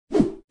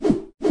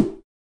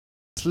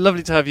It's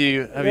lovely to have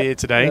you here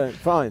today. Yeah,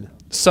 fine.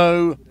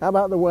 So, how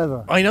about the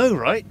weather? I know,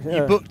 right? Yeah.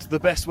 You booked the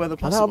best weather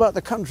possible. And how about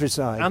the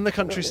countryside? And the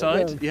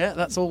countryside, yeah,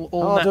 that's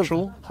all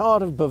natural.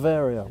 Heart of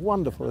Bavaria.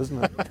 Wonderful,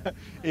 isn't it?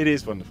 It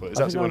is wonderful. It's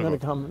I think absolutely I'm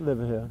wonderful. going to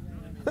come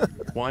live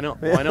here. Why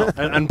not? Why not?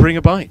 And bring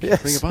a bike.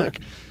 Yes. Bring a bike.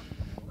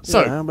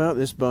 So, how about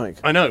this bike?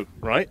 I know,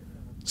 right?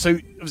 So,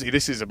 obviously,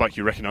 this is a bike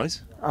you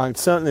recognise. I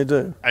certainly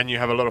do. And you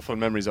have a lot of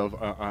fun memories of,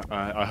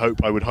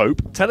 I would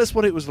hope. Tell us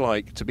what it was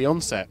like to be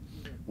on set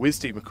with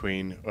Steve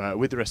McQueen,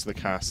 with the rest of the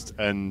cast,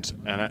 and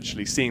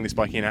actually seeing this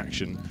bike in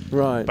action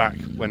back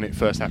when it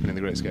first happened in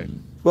The Great Escape.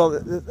 Well,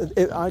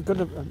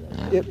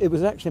 it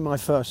was actually my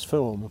first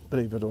film,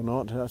 believe it or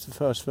not. That's the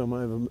first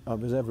film I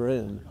was ever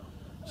in.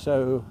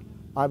 So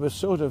I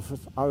thought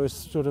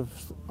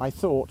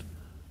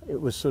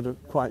it was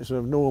quite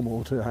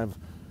normal to have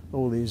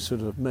all these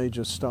sort of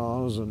major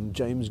stars and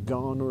James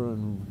Garner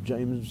and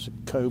James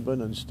Coburn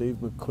and Steve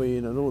McQueen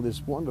and all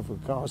this wonderful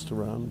cast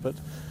around. But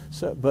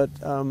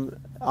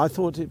I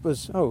thought it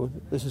was,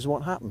 this is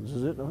what happens,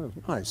 is it? Oh,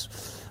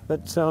 nice.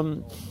 But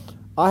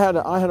I had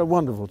a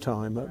wonderful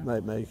time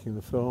at making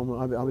the film.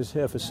 I was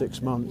here for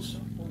 6 months,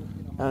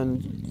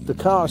 and the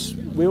cast,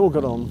 we all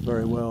got on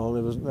very well.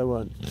 There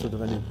weren't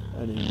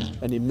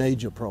any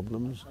major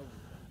problems,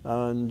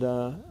 and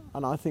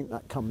I think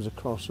that comes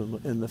across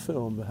in the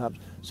film, perhaps.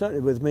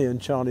 Certainly with me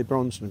and Charlie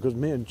Bronson, because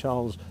me and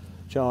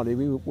Charlie,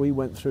 we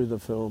went through the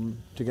film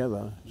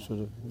together,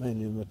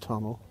 mainly in the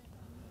tunnel.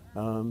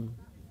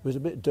 It was a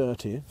bit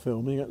dirty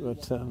filming it,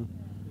 but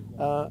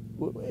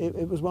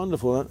it was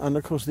wonderful. And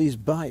of course, these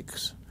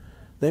bikes,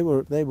 they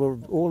were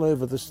all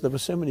over this. There were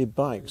so many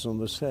bikes on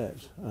the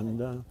set,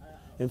 and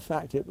in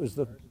fact, it was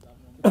it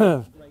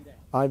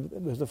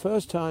was the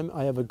first time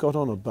I ever got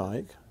on a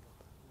bike.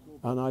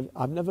 And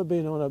I've never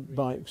been on a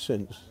bike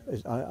since.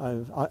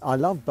 I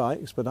love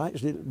bikes, but I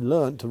actually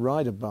learned to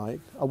ride a bike.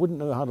 I wouldn't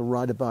know how to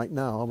ride a bike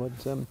now,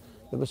 but there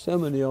were so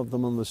many of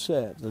them on the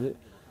set that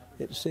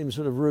it seems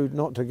rude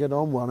not to get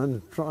on one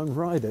and try and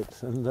ride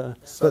it. And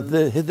but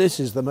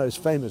this is the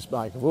most famous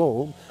bike of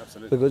all,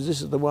 absolutely, because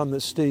this is the one that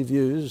Steve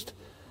used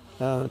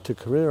to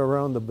career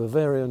around the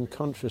Bavarian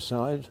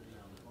countryside,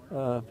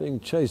 being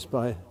chased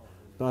by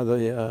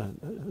the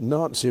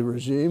Nazi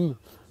regime.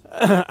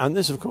 And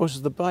this, of course,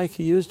 is the bike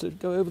he used to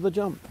go over the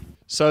jump.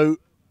 So,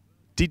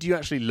 did you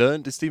actually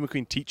learn? Did Steve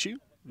McQueen teach you?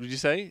 Would you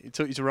say he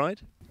taught you to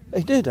ride?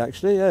 He did,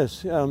 actually,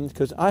 yes,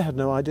 because I had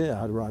no idea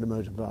how to ride a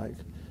motorbike,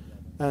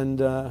 and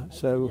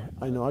so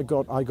I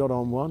got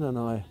on one, and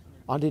I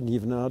didn't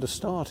even know how to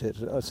start it,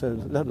 so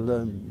let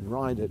alone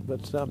ride it.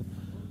 But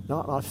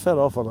I fell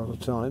off a lot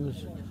of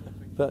times,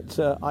 but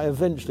I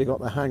eventually got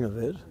the hang of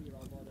it.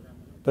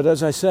 But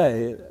as I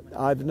say,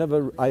 I had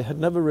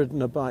never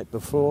ridden a bike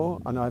before,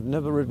 and I've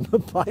never ridden a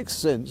bike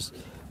since.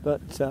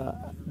 But I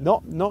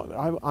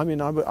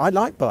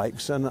like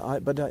bikes,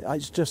 but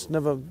it's just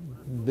never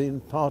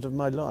been part of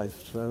my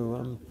life.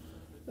 So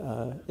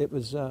it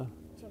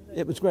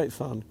was great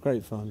fun,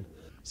 great fun.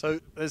 So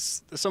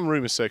there's some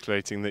rumours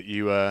circulating that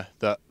you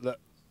that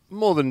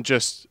more than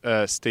just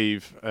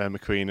Steve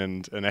McQueen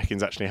and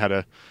Ekins actually had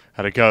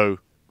a go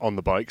on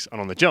the bikes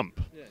and on the jump.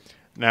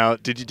 Now,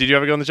 did you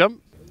ever go on the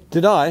jump?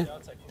 Did I?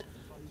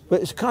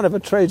 But it's kind of a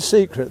trade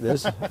secret,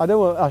 this. I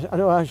know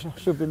I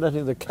should be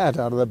letting the cat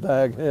out of the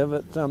bag here,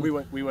 but... We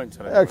won't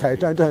tell it. Okay,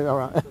 don't, all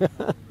right.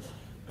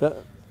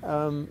 But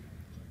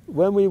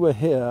when we were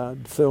here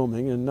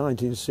filming in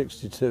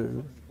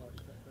 1962,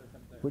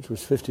 which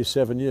was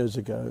 57 years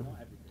ago,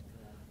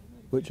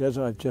 which, as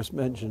I've just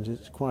mentioned,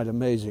 it's quite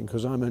amazing,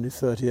 because I'm only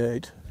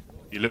 38.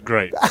 You look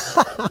great.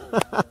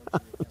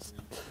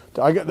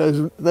 I get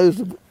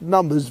those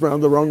numbers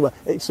round the wrong way.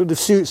 It sort of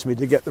suits me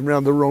to get them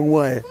round the wrong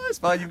way. That's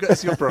fine.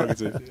 It's your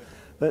prerogative.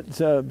 But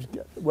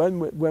when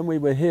we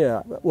were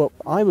here, well,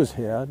 I was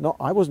here.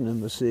 I wasn't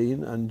in the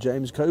scene, and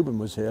James Coburn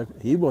was here.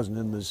 He wasn't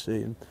in the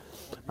scene,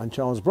 and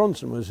Charles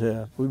Bronson was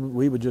here.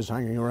 We were just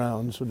hanging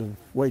around,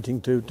 waiting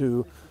to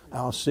do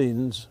our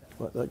scenes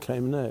that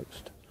came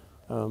next,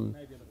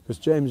 because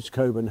James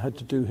Coburn had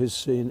to do his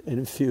scene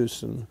in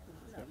Fusen,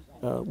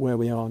 where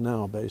we are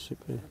now,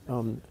 basically.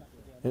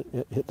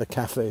 It hit the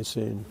cafe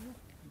scene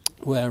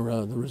where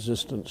the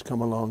resistance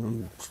come along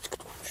and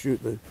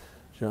shoot the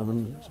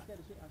Germans.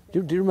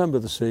 Do you remember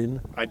the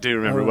scene? I do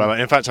remember it well.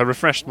 In fact, I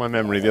refreshed my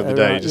memory the other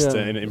day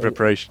in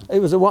preparation.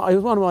 It was one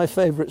of my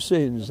favourite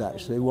scenes,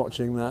 actually,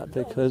 watching that,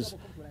 because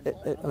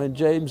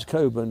James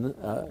Coburn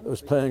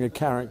was playing a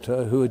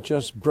character who had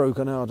just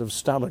broken out of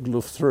Stalag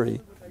Luft 3,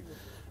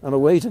 and a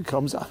waiter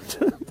comes out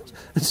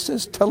and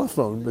says,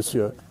 "Telephone,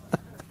 monsieur."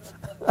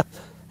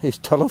 His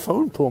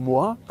telephone pour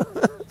moi.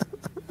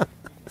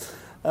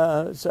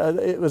 So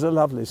it was a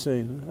lovely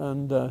scene,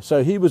 and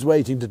so he was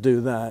waiting to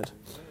do that,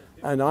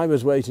 and I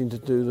was waiting to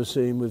do the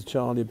scene with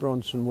Charlie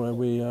Bronson where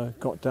we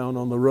got down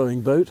on the rowing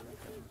boat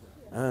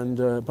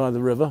and by the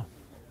river,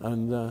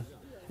 and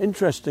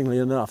interestingly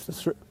enough,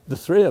 the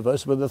three of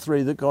us were the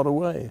three that got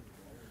away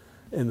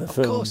in the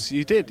film. Of course,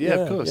 you did,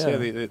 of course. Yeah.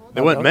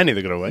 There weren't many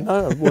that got away.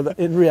 No, well,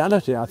 in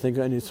reality, I think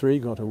only three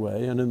got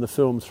away, and in the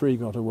film, three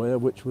got away,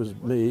 which was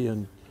me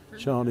and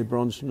Charlie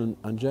Bronson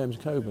and James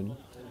Coburn.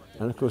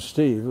 And of course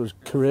Steve was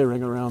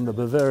careering around the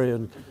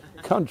Bavarian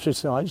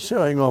countryside,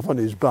 showing off on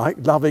his bike,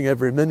 loving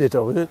every minute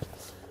of it.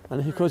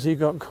 And of course he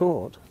got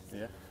caught.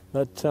 Yeah.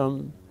 But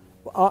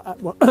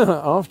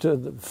after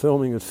the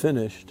filming had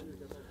finished,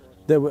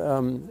 there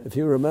were, if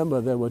you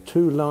remember, there were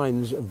 2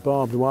 lines of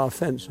barbed wire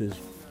fences.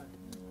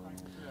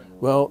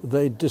 Well,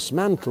 they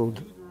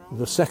dismantled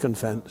the second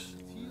fence,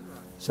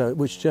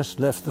 which just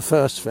left the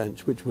first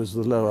fence, which was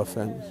the lower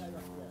fence.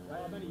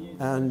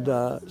 And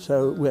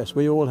so, yes,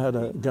 we all had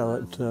a go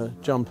at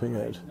jumping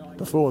it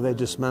before they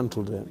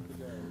dismantled it.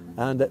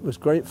 And it was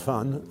great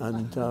fun,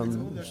 and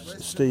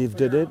Steve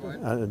did it,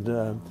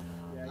 and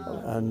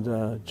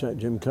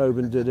Jim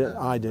Coburn did it,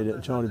 I did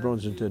it, Charlie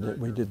Bronson did it,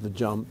 we did the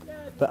jump,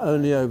 but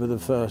only over the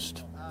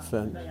first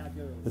fence.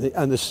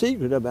 And the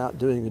secret about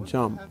doing a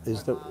jump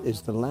is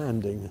the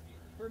landing.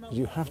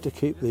 You have to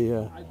keep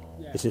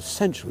it's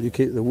essential you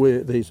keep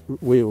these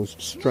wheels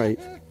straight.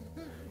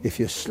 If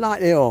you're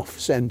slightly off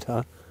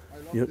centre,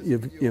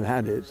 you've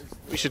had it.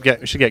 We should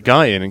get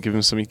Guy in and give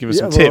us some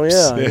tips.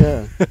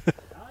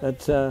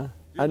 Yeah.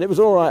 And it was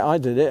all right. I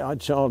did it.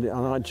 Charlie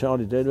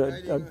did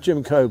it.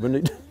 Jim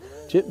Coburn.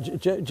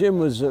 Jim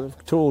was a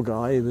tall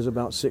guy. He was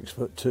about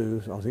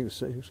 6'2", I think,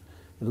 6,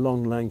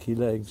 long lanky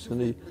legs,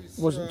 and he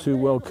wasn't too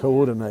well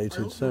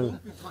coordinated. So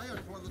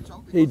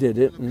he did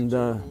it, and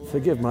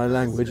forgive my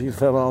language, he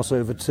fell arse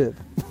over tip.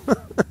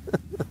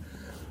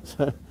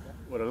 So,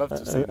 would have loved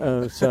to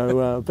see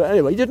that. But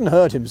anyway, he didn't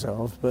hurt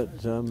himself.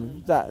 But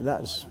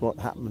that's what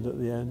happened at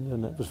the end,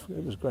 and it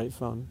was great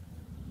fun.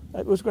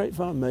 It was great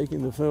fun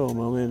making the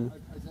film. I mean,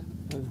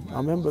 I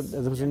remember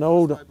there was an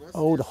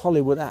old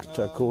Hollywood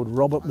actor called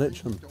Robert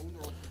Mitchum,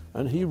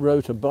 and he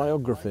wrote a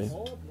biography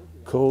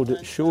called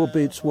 "It Sure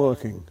Beats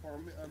Working,"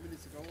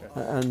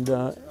 and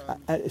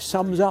it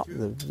sums up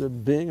the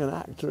being an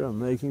actor and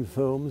making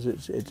films.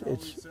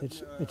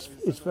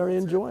 It's very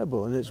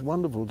enjoyable, and it's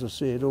wonderful to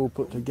see it all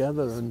put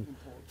together and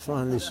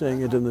finally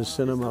seeing it in the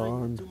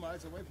cinema. And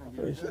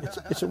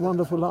it's a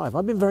wonderful life.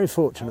 I've been very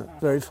fortunate,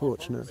 very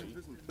fortunate.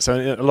 So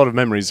a lot of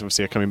memories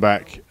obviously are coming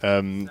back.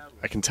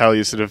 I can tell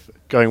you're sort of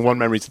going one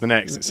memory to the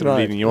next. It's sort of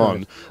leading you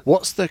on.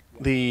 What's the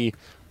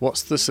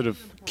sort of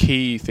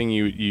key thing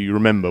you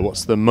remember?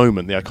 What's the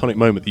moment, the iconic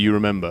moment that you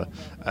remember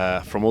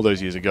from all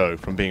those years ago,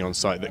 from being on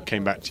site, that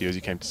came back to you as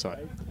you came to site?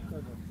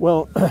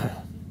 Well,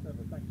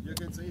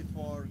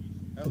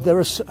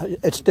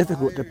 it's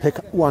difficult to pick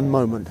one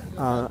moment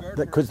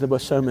because there were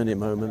so many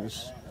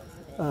moments.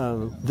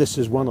 This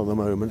is one of the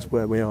moments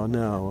where we are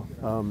now.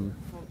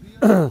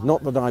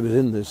 Not that I was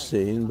in this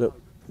scene, but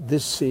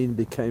this scene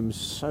became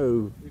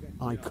so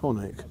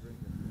iconic.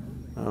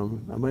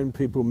 And when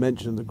people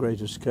mention The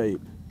Great Escape,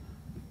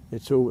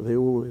 they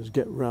always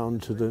get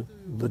round to the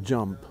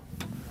jump.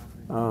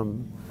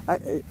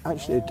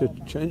 Actually, to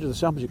change the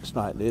subject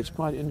slightly, it's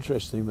quite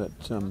interesting that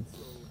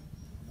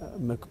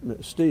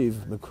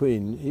Steve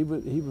McQueen, he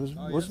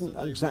wasn't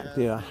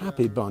exactly a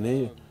happy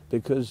bunny,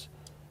 because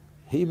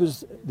he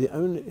was the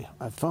only,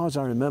 as far as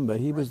I remember,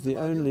 he was the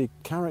only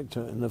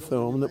character in the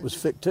film that was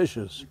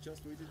fictitious.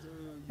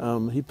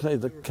 He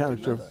played the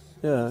character of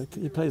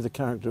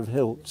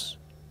Hiltz.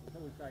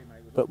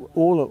 But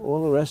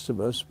all the rest of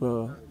us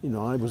were,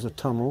 I was a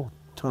tunnel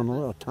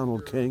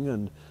king,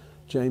 and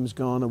James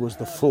Garner was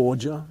the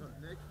forger.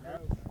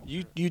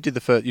 You did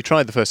you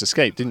tried the first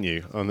escape, didn't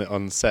you?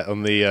 On set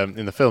in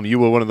the film, you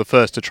were one of the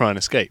first to try and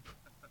escape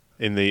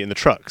in the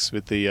trucks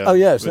with the yes, with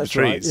that's the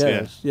trees.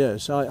 Right.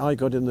 Yes. I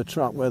got in the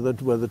truck where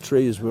the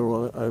trees were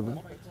all over,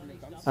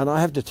 and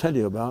I have to tell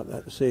you about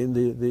that scene.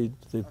 The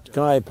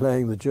guy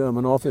playing the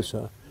German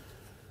officer,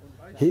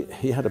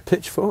 he had a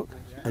pitchfork.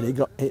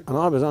 And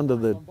I was under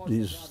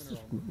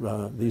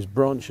these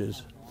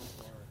branches,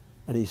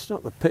 and he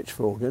stuck the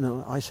pitchfork in.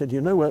 I said,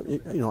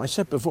 I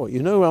said before,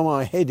 where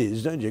my head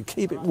is, don't you?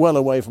 Keep it well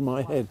away from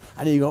my head.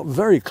 And he got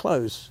very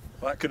close.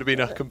 Well, that could have been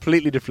a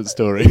completely different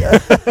story.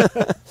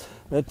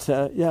 But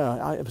I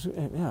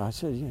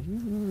said,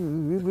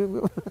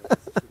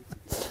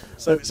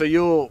 So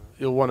you're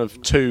one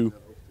of two.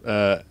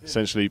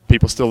 Essentially,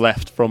 people still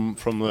left from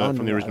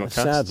the original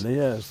cast. Sadly,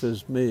 yes.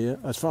 There's me,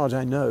 as far as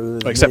I know.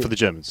 Except for the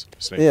Germans,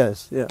 obviously.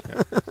 Yes, yeah.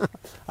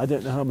 I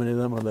don't know how many of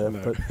them are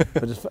left, no.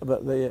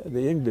 but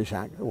the English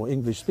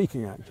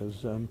English-speaking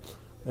actors.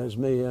 There's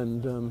me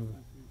and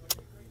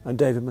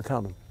David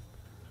McCullum.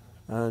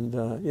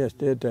 And yes,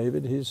 dear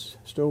David, he's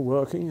still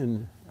working,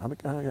 and I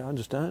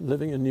understand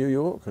living in New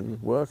York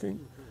and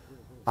working.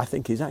 I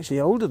think he's actually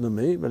older than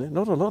me, but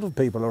not a lot of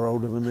people are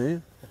older than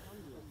me.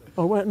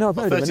 Oh, wait, no,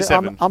 wait a minute.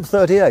 I'm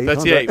 38.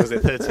 38, was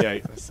it?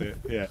 38, that's it,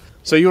 yeah.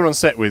 So you were on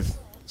set with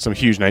some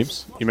huge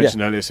names. You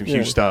mentioned earlier some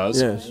huge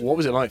stars. Yes. What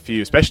was it like for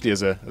you, especially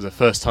as a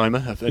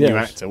first-timer, a new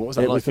actor? What was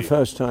that like for you? It was the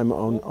first time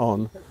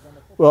on.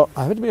 Well,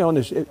 I have to be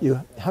honest, you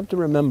have to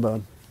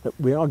remember that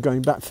we are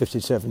going back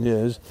 57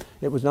 years.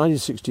 It was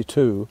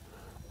 1962,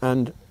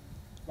 and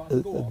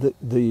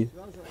the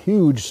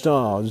huge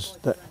stars,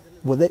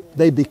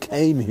 they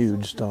became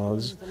huge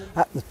stars.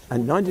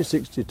 In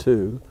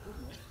 1962,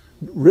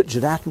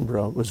 Richard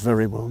Attenborough was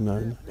very well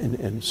known,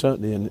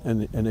 certainly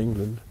in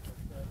England.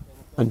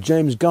 And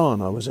James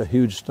Garner was a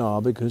huge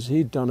star because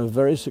he'd done a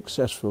very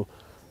successful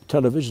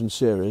television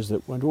series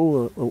that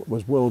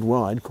was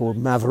worldwide called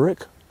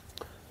Maverick,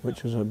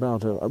 which was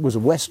about it was a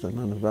western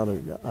and about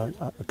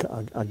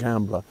a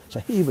gambler. So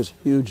he was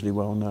hugely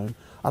well known,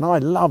 and I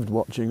loved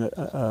watching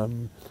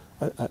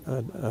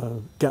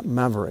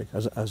Maverick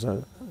as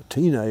a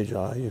teenager.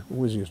 I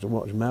always used to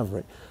watch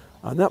Maverick,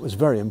 and that was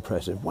very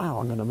impressive. Wow,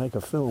 I'm going to make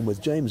a film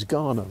with James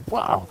Garner.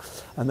 Wow,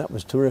 and that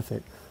was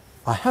terrific.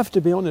 I have to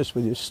be honest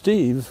with you,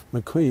 Steve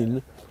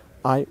McQueen,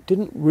 I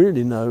didn't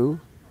really know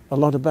a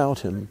lot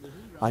about him.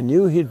 I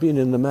knew he'd been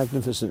in The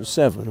Magnificent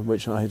Seven,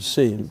 which I had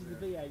seen.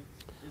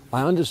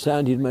 I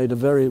understand he'd made a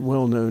very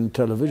well-known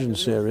television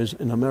series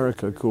in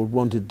America called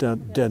Wanted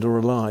Dead or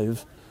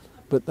Alive,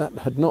 but that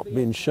had not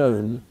been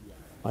shown,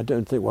 I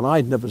don't think. Well,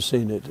 I'd never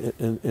seen it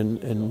in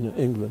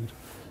England.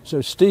 So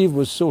Steve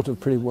was sort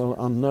of pretty well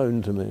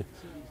unknown to me.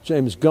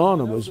 James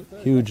Garner was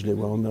hugely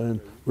well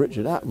known.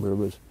 Richard Attenborough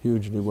was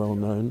hugely well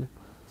known.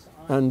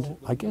 And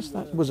I guess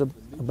that was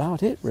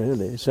about it,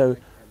 really. So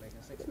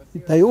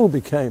they all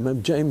became,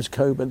 and James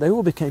Coburn, they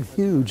all became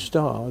huge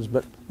stars,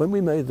 but when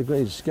we made The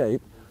Great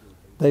Escape,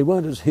 they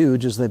weren't as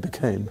huge as they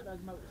became.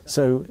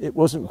 So it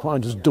wasn't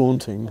quite as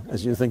daunting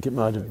as you think it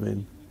might have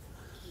been.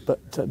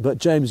 But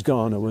James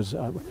Garner was...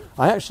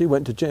 I actually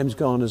went to James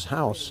Garner's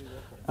house.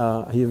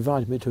 He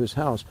invited me to his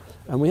house,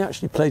 and we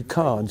actually played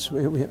cards. I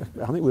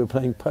think we were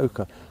playing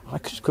poker. I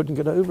just couldn't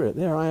get over it.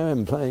 There I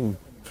am playing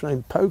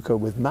poker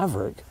with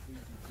Maverick.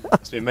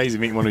 It's been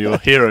amazing meeting one of your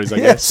heroes, I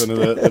guess, one of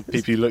the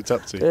people you looked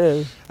up to.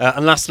 Yeah.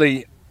 And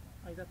lastly,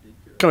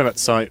 coming back to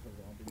site,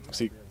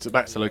 obviously,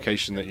 back to the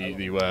location that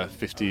you were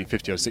 50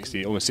 or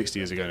 60, almost 60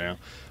 years ago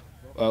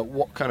now.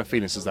 What kind of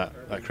feelings does that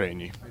create in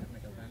you?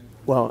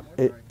 Well,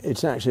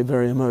 it's actually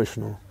very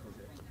emotional.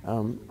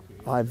 I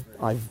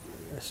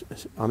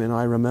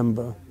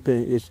remember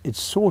being.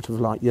 It's sort of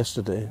like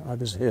yesterday. I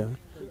was here,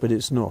 but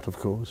it's not, of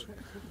course.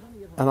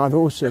 And I've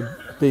also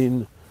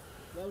been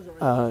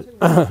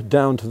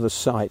down to the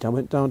site. I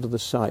went down to the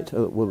site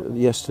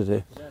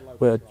yesterday,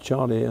 where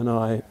Charlie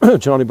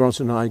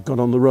Bronson and I got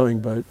on the rowing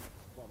boat.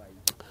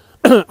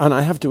 And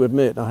I have to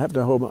admit,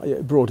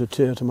 it brought a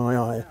tear to my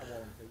eye,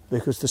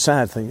 because the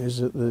sad thing is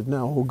that they're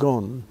now all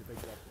gone.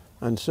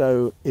 And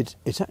so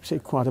it's actually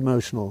quite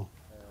emotional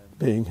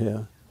being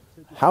here.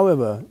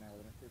 However,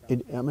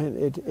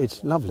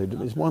 it's lovely.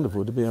 It's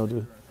wonderful to be able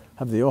to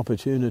have the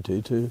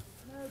opportunity to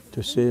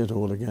see it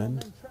all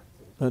again.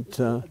 But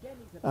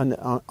and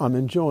I'm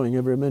enjoying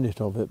every minute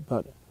of it.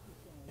 But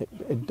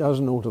it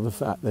doesn't alter the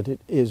fact that it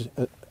is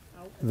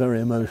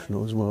very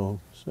emotional as well.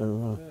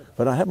 So,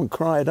 but I haven't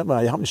cried, have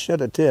I? I haven't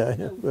shed a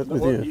tear with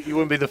you. You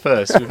wouldn't be the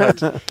first. We've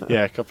had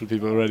a couple of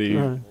people already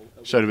who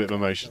showed a bit of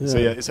emotion. Yeah. So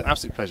it's an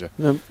absolute pleasure.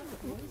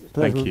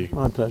 Thank you.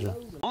 My pleasure.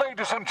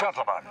 Ladies and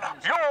gentlemen,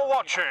 you're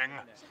watching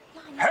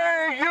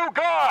Hey You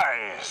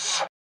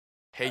Guys!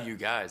 Hey You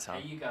Guys, huh?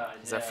 Hey You Guys.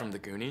 Is that from the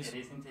Goonies? It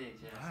is indeed,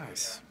 yes.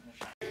 Nice.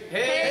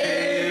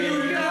 Hey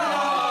You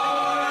Guys!